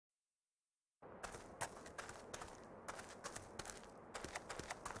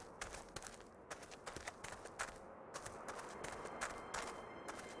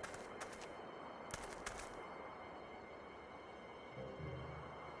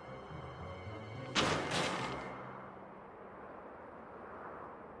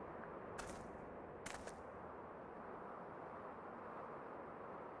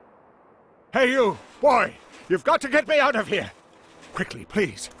Hey, you! Boy! You've got to get me out of here! Quickly,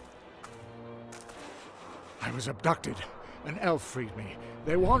 please. I was abducted. An elf freed me.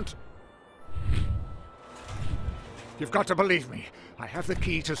 They want... You've got to believe me. I have the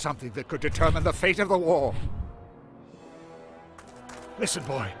key to something that could determine the fate of the war. Listen,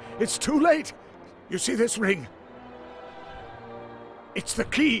 boy. It's too late. You see this ring? It's the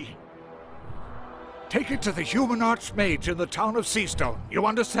key. Take it to the human archmage in the town of Seastone. You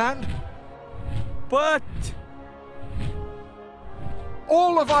understand? But...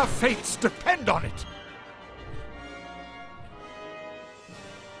 all of our fates depend on it.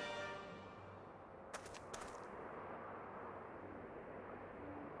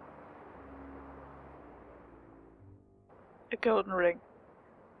 A golden ring.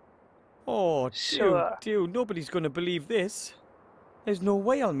 Oh, Sure. dude, nobody's gonna believe this. There's no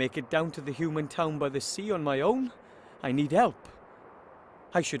way I'll make it down to the human town by the sea on my own. I need help.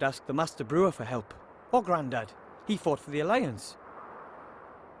 I should ask the Master Brewer for help. Or Grandad. He fought for the Alliance.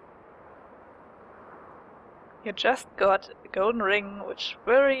 You just got a golden ring, which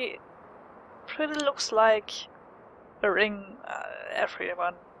pretty looks like a ring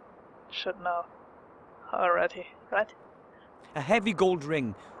everyone should know already, right? A heavy gold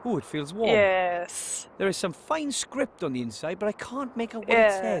ring. Ooh, it feels warm. Yes. There is some fine script on the inside, but I can't make out what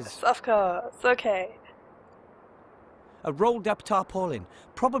Yes, it says. of course. Okay. A rolled up tarpaulin,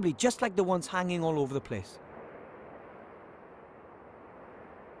 probably just like the ones hanging all over the place.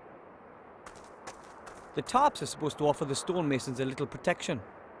 The tarps are supposed to offer the stonemasons a little protection.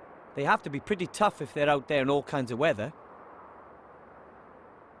 They have to be pretty tough if they're out there in all kinds of weather.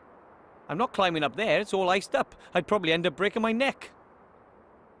 I'm not climbing up there, it's all iced up. I'd probably end up breaking my neck.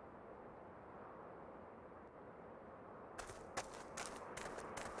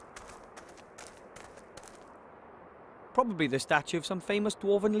 Probably the statue of some famous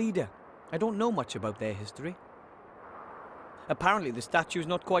dwarven leader. I don't know much about their history. Apparently the statue is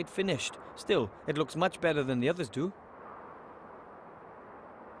not quite finished. Still, it looks much better than the others do.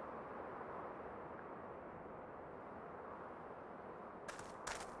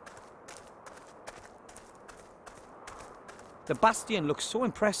 The bastion looks so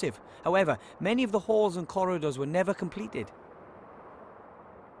impressive. However, many of the halls and corridors were never completed.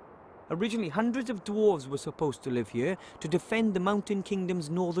 Originally, hundreds of dwarves were supposed to live here to defend the Mountain Kingdom's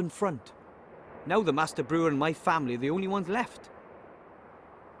northern front. Now the Master Brewer and my family are the only ones left.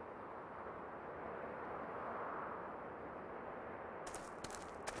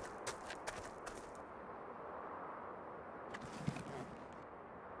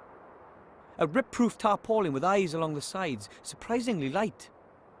 A rip-proof tarpaulin with eyes along the sides, surprisingly light.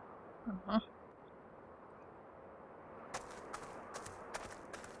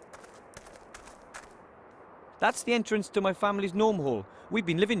 That's the entrance to my family's gnome hole. We've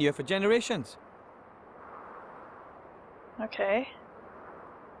been living here for generations. Okay.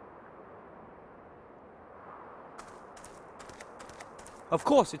 Of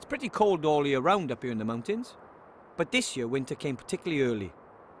course, it's pretty cold all year round up here in the mountains. But this year, winter came particularly early.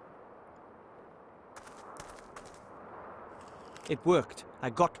 It worked.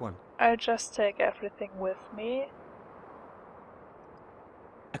 I got one. I'll just take everything with me.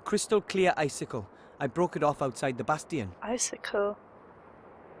 A crystal clear icicle. I broke it off outside the bastion. Icicle.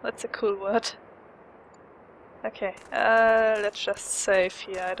 That's a cool word. Okay, let's just save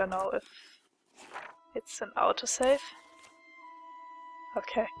here. I don't know if it's an autosave.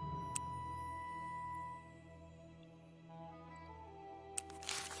 Okay.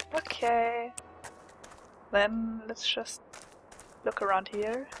 Okay. Then let's just look around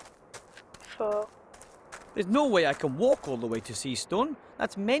here for... There's no way I can walk all the way to Seastone.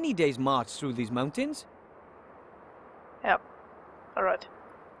 That's many days' march through these mountains. Yep. Alright.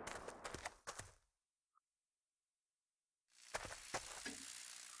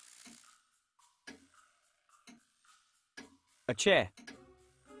 A chair.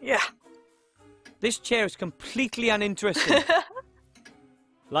 Yeah. This chair is completely uninteresting.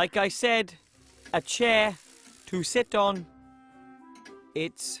 Like I said, a chair to sit on.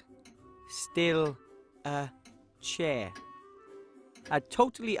 It's still a chair. A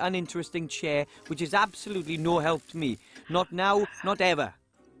totally uninteresting chair, which is absolutely no help to me. Not now, not ever.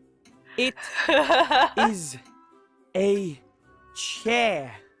 It is a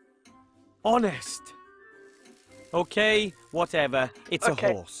chair. Honest. Okay, whatever. It's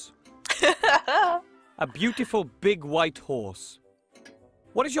Okay. a horse. A beautiful big white horse.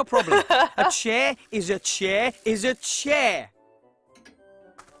 What is your problem? A chair is a chair is a chair.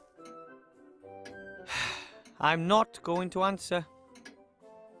 I'm not going to answer.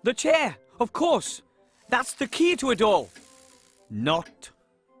 The chair, of course. That's the key to it all. Not.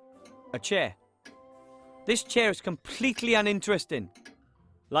 A chair. This chair is completely uninteresting.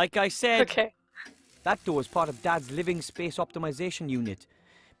 Like I said, Okay. that door is part of Dad's living space optimization unit.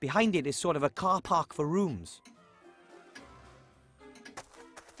 Behind it is sort of a car park for rooms.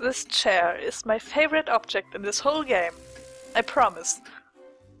 This chair is my favorite object in this whole game. I promise.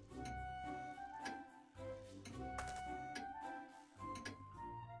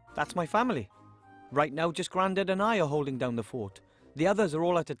 That's my family. Right now, just Grandad and I are holding down the fort. The others are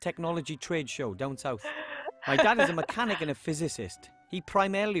all at a technology trade show down south. My dad is a mechanic and a physicist. He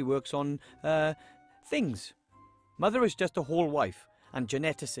primarily works on, things. Mother is just a whole wife and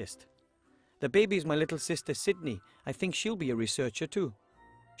geneticist. The baby is my little sister Sydney. I think she'll be a researcher too.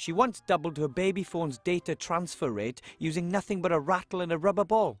 She once doubled her baby phone's data transfer rate using nothing but a rattle and a rubber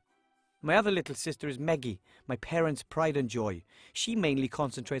ball. My other little sister is Meggie, my parents' pride and joy. She mainly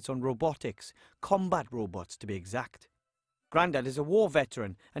concentrates on robotics, combat robots to be exact. Grandad is a war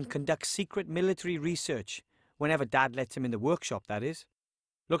veteran and conducts secret military research, whenever Dad lets him in the workshop, that is.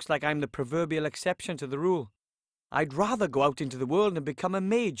 Looks like I'm the proverbial exception to the rule. I'd rather go out into the world and become a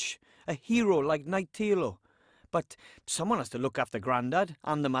mage, a hero like Knight Tilo. But someone has to look after Grandad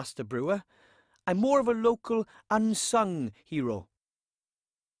and the Master Brewer. I'm more of a local, unsung hero.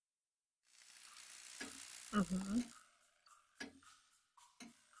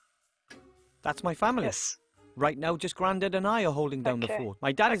 That's my family. Yes. Right now, just Grandad and I are holding down the Okay. fort.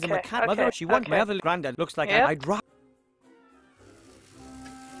 My dad is a Okay. mechanic. Okay. Mother, she wants my Okay. other Grandad. Looks like Yep. I'd rather.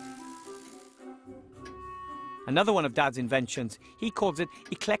 Another one of Dad's inventions. He calls it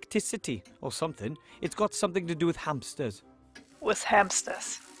eclecticity or something. It's got something to do with hamsters. With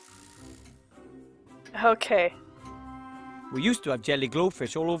hamsters. Okay. We used to have jelly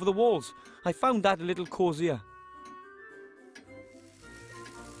glowfish all over the walls. I found that a little cozier.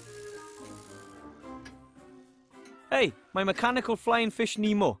 Hey, my mechanical flying fish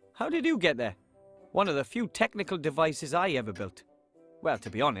Nemo. How did you get there? One of the few technical devices I ever built. Well, to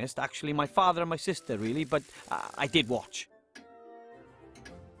be honest, actually my father and my sister really, but I did watch.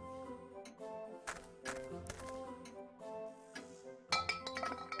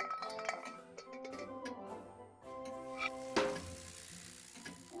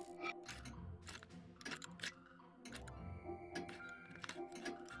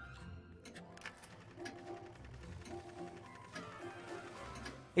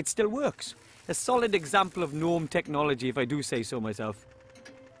 It still works. A solid example of gnome technology, if I do say so myself.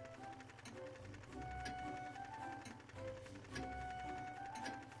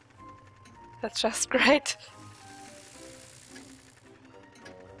 That's just great.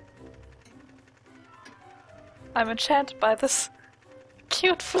 I'm enchanted by this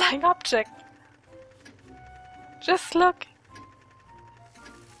cute flying object. Just look.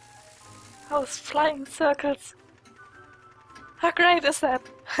 How it's flying in circles. How great is that?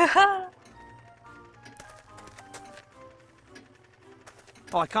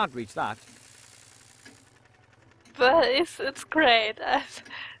 Oh, I can't reach that. But it's great.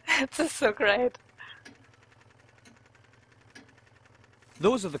 It's just so great.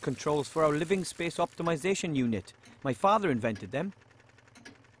 Those are the controls for our living space optimization unit. My father invented them.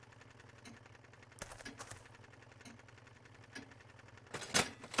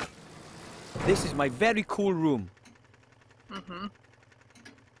 This is my very cool room.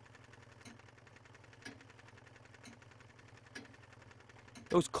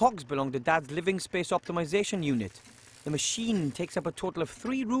 Those cogs belong to Dad's living space optimization unit. The machine takes up a total of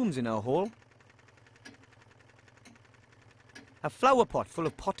 3 rooms in our hall. A flower pot full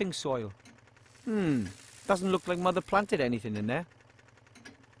of potting soil. Doesn't look like Mother planted anything in there.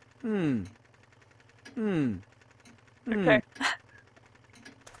 Okay.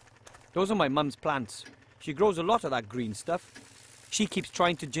 Those are my mum's plants. She grows a lot of that green stuff. She keeps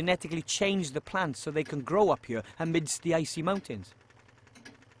trying to genetically change the plants so they can grow up here amidst the icy mountains.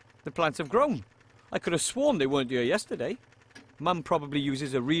 The plants have grown. I could have sworn they weren't here yesterday. Mum probably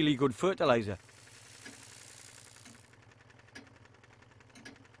uses a really good fertilizer.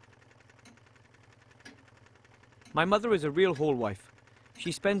 My mother is a real whole wife.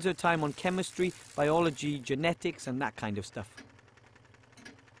 She spends her time on chemistry, biology, genetics and that kind of stuff.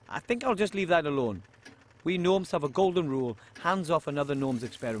 I think I'll just leave that alone. We gnomes have a golden rule, hands off another gnome's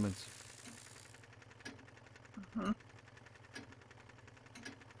experiments.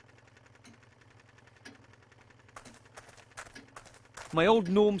 My old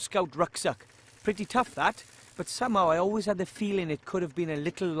gnome scout rucksack. Pretty tough that, but somehow I always had the feeling it could have been a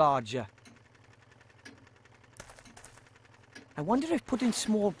little larger. I wonder if putting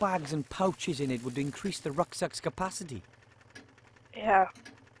small bags and pouches in it would increase the rucksack's capacity. Yeah.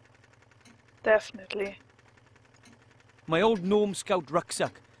 Definitely. My old gnome scout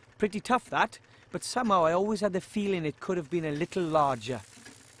rucksack. Pretty tough, that, but somehow I always had the feeling it could have been a little larger.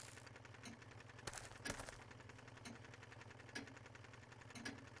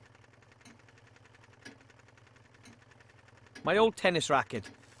 My old tennis racket,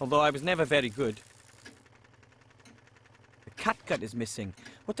 although I was never very good. The catgut is missing.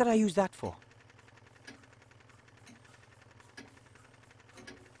 What did I use that for?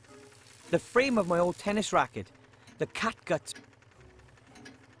 The frame of my old tennis racket. The catgut.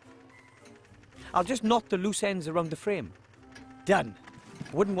 I'll just knot the loose ends around the frame. Done.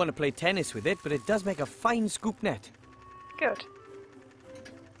 Wouldn't want to play tennis with it, but it does make a fine scoop net. Good.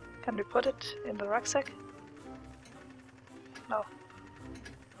 Can we put it in the rucksack? No.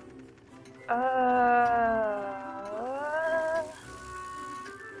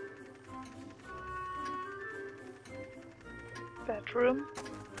 Bedroom.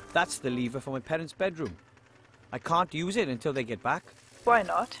 That's the lever for my parents' bedroom. I can't use it until they get back. Why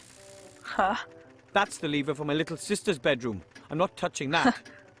not? Huh? That's the lever for my little sister's bedroom. I'm not touching that.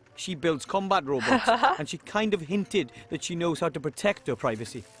 She builds combat robots, and she kind of hinted that she knows how to protect her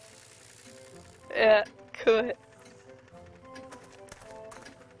privacy. Yeah, cool.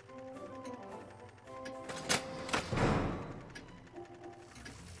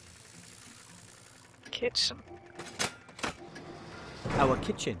 Kitchen. Our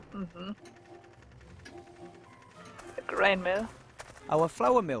kitchen. Mm-hmm. A grain mill. Our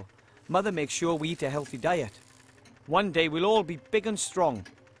flour mill. Mother makes sure we eat a healthy diet. One day we'll all be big and strong,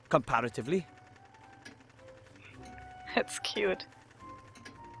 comparatively. It's cute.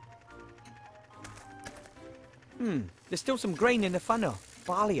 There's still some grain in the funnel.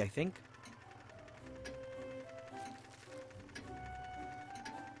 Barley, I think.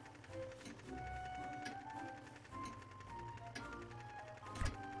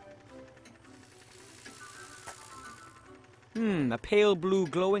 A pale blue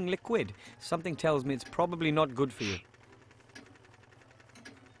glowing liquid. Something tells me it's probably not good for you.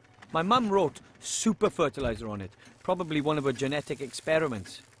 My mum wrote super fertilizer on it. Probably one of her genetic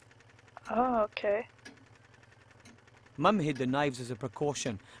experiments. Oh, okay. Mum hid the knives as a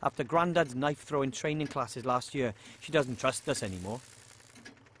precaution. After Grandad's knife-throwing training classes last year, she doesn't trust us anymore.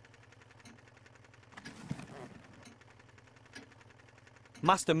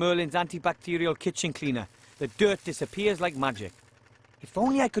 Master Merlin's antibacterial kitchen cleaner. The dirt disappears like magic. If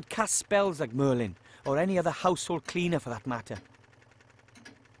only I could cast spells like Merlin, or any other household cleaner for that matter.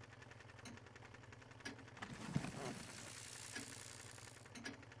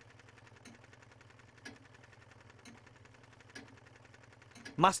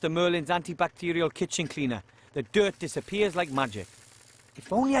 Master Merlin's antibacterial kitchen cleaner. The dirt disappears like magic.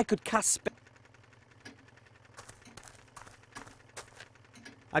 If only I could cast spells.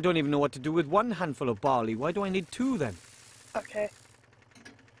 I don't even know what to do with one handful of barley. Why do I need two then? Okay.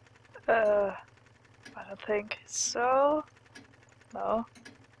 I don't think so. No.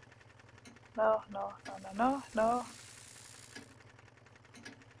 No, no, no, no, no, no.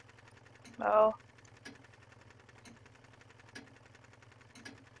 No.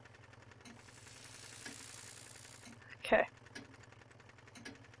 Okay.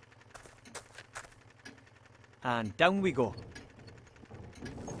 And down we go.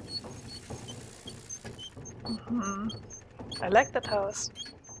 I like that house.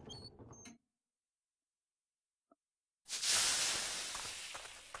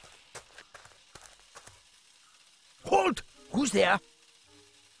 Halt! Who's there?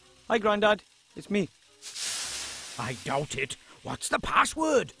 Hi, Grandad. It's me. I doubt it. What's the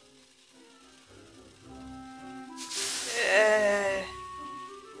password?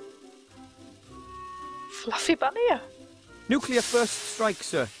 Fluffy bunny? Nuclear first strike,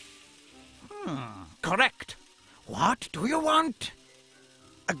 sir. Correct. What do you want?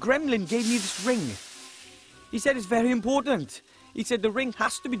 A gremlin gave me this ring. He said it's very important. He said the ring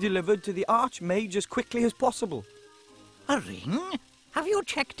has to be delivered to the Archmage as quickly as possible. A ring? Have you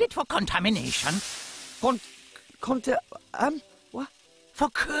checked it for contamination? What? For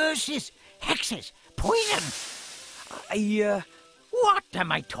curses, hexes, poison. What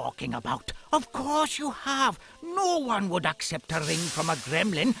am I talking about? Of course you have. No one would accept a ring from a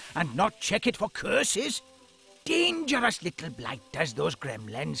gremlin and not check it for curses. Dangerous little blighters, those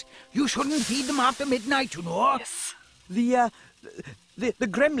gremlins. You shouldn't feed them after midnight, you know. Yes. The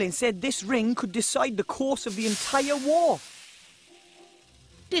gremlin said this ring could decide the course of the entire war.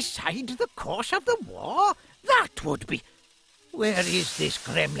 Decide the course of the war? That would be... Where is this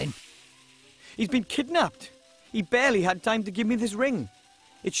gremlin? He's been kidnapped. He barely had time to give me this ring.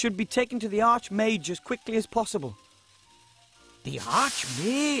 It should be taken to the Archmage as quickly as possible. The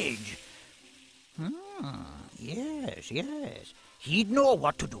Archmage? Yes. He'd know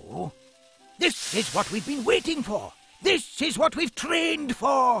what to do. This is what we've been waiting for. This is what we've trained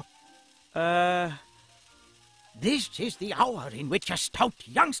for. This is the hour in which a stout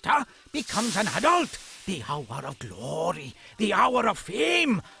youngster becomes an adult. The hour of glory. The hour of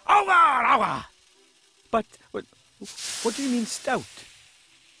fame. Hour! But, what do you mean stout?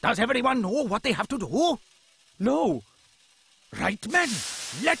 Does everyone know what they have to do? No. Right, men.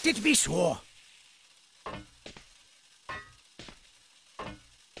 Let it be so.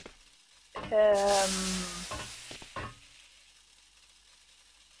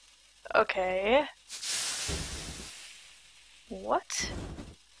 Okay. What?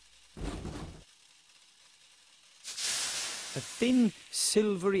 A thin,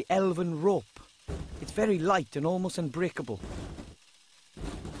 silvery elven rope. It's very light and almost unbreakable.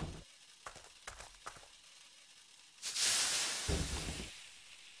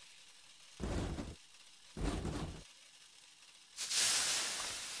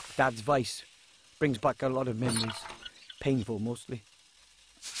 Dad's vice brings back a lot of memories. Painful, mostly.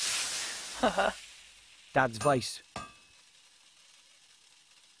 Dad's vice.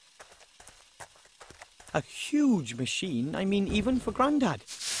 A huge machine, I mean, even for Grandad.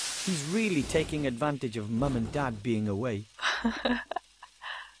 He's really taking advantage of Mum and Dad being away.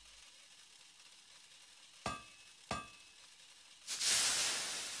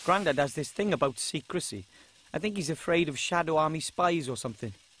 Grandad has this thing about secrecy. I think he's afraid of Shadow Army spies or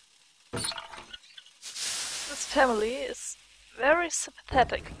something. This family is very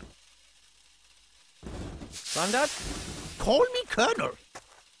sympathetic. Grandad? Call me Colonel.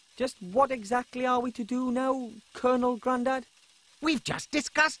 Just what exactly are we to do now, Colonel Grandad? We've just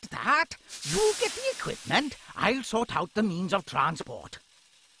discussed that. You get the equipment. I'll sort out the means of transport.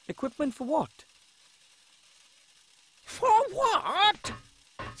 Equipment for what? For what?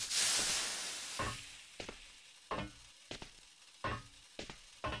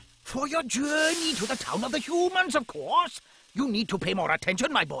 For your journey to the town of the humans, of course. You need to pay more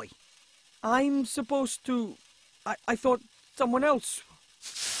attention, my boy. I'm supposed to... I thought someone else...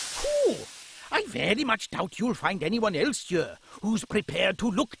 Who? I very much doubt you'll find anyone else here who's prepared to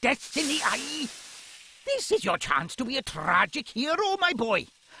look death in the eye. This is your chance to be a tragic hero, my boy.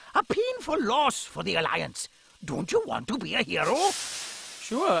 A painful loss for the Alliance. Don't you want to be a hero?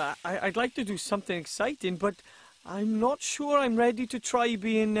 Sure, I'd like to do something exciting, but I'm not sure I'm ready to try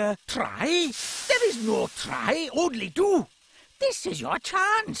being... Try? There is no try, only do. This is your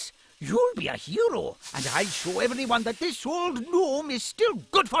chance. You'll be a hero, and I'll show everyone that this old gnome is still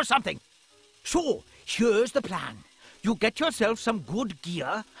good for something. So, here's the plan. You get yourself some good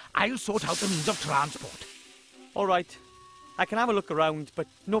gear. I'll sort out the means of transport. All right. I can have a look around, but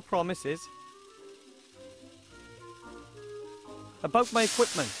no promises. About my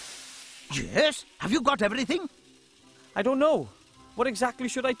equipment. Yes? Have you got everything? I don't know. What exactly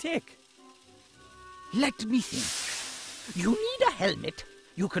should I take? Let me think. You need a helmet.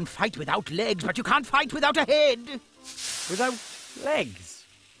 You can fight without legs, but you can't fight without a head. Without legs?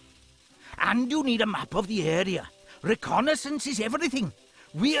 And you need a map of the area. Reconnaissance is everything.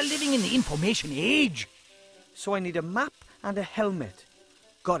 We're living in the information age. So I need a map and a helmet.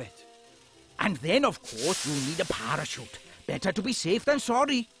 Got it. And then, of course, you'll need a parachute. Better to be safe than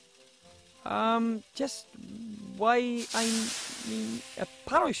sorry. Just why I mean a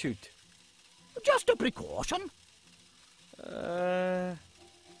parachute? Just a precaution.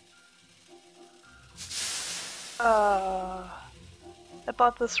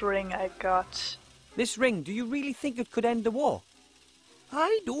 About this ring I got. This ring, do you really think it could end the war?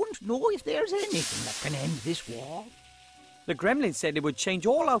 I don't know if there's anything that can end this war. The gremlin said it would change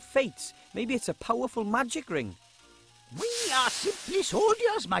all our fates. Maybe it's a powerful magic ring. We are simply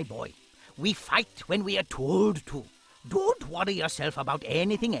soldiers, my boy. We fight when we are told to. Don't worry yourself about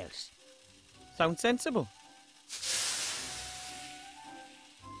anything else. Sounds sensible.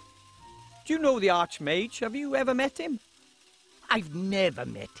 Do you know the Archmage? Have you ever met him? I've never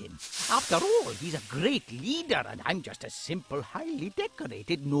met him. After all, he's a great leader, and I'm just a simple, highly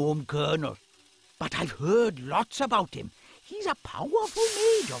decorated gnome colonel. But I've heard lots about him. He's a powerful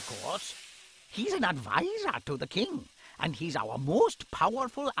mage, of course. He's an advisor to the king, and he's our most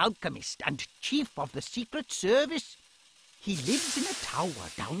powerful alchemist and chief of the Secret Service. He lives in a tower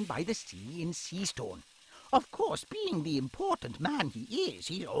down by the sea in Seastone. Of course, being the important man he is,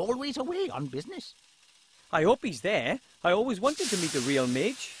 he's always away on business. I hope he's there. I always wanted to meet a real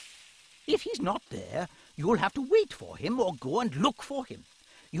mage. If he's not there, you'll have to wait for him or go and look for him.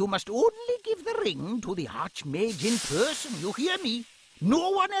 You must only give the ring to the Archmage in person, you hear me?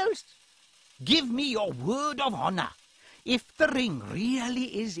 No one else. Give me your word of honor. If the ring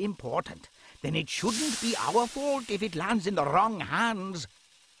really is important, then it shouldn't be our fault if it lands in the wrong hands.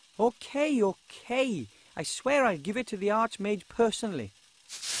 Okay, okay. I swear I'll give it to the Archmage personally.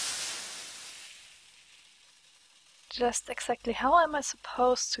 Just exactly how am I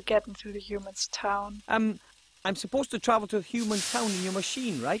supposed to get into the humans' town? I'm supposed to travel to the human town in your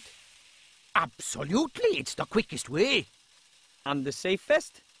machine, right? Absolutely, it's the quickest way. And the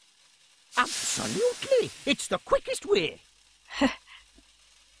safest? Absolutely, it's the quickest way.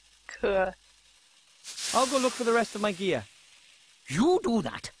 Cool. I'll go look for the rest of my gear. You do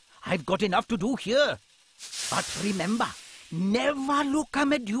that. I've got enough to do here. But remember, never look a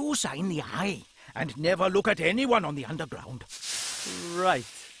Medusa in the eye, and never look at anyone on the underground. Right.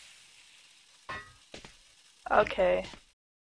 Okay,